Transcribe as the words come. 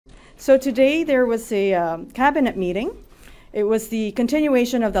So today there was a cabinet meeting. It was the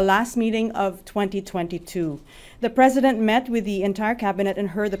continuation of the last meeting of 2022. The President met with the entire cabinet and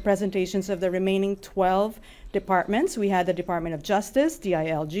heard the presentations of the remaining 12 departments. We had the Department of Justice,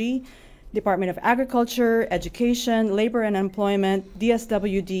 DILG, Department of Agriculture, Education, Labor and Employment,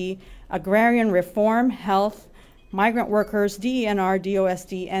 DSWD, Agrarian Reform, Health, Migrant Workers, DENR,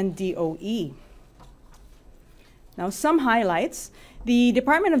 DOST, and DOE. Now, some highlights. The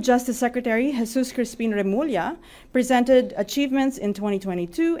Department of Justice Secretary Jesus Crispin Remulla presented achievements in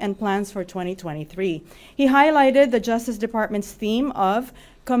 2022 and plans for 2023. He highlighted the Justice Department's theme of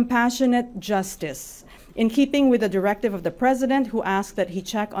compassionate justice, in keeping with the directive of the President, who asked that he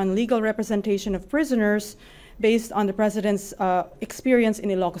check on legal representation of prisoners based on the President's experience in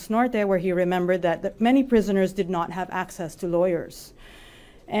Ilocos Norte, where he remembered that many prisoners did not have access to lawyers.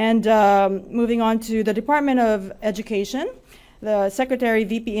 And moving on to the Department of Education, the Secretary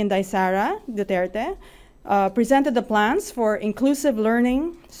VP Inday Sara Duterte presented the plans for inclusive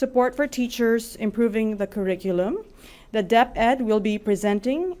learning, support for teachers, improving the curriculum. The DepEd will be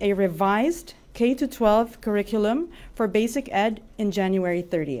presenting a revised K-12 curriculum for basic ed in January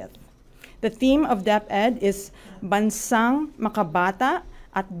 30th. The theme of DepEd is Bansang Makabata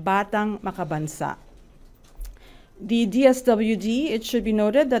at Batang Makabansa. The DSWD, it should be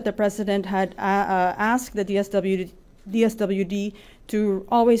noted that the President had asked the DSWD to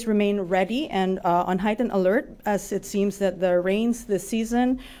always remain ready and on heightened alert, as it seems that the rains this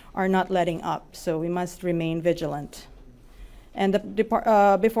season are not letting up, so we must remain vigilant. And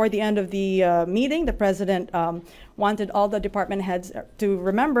before the end of the meeting, the President wanted all the department heads to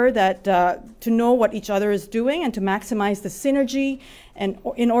remember that to know what each other is doing and to maximize the synergy and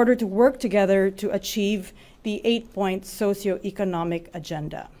in order to work together to achieve the 8-point socioeconomic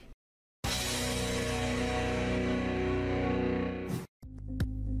agenda.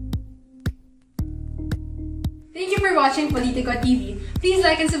 Thank you for watching Politico TV. Please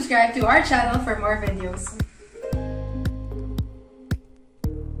like and subscribe to our channel for more videos.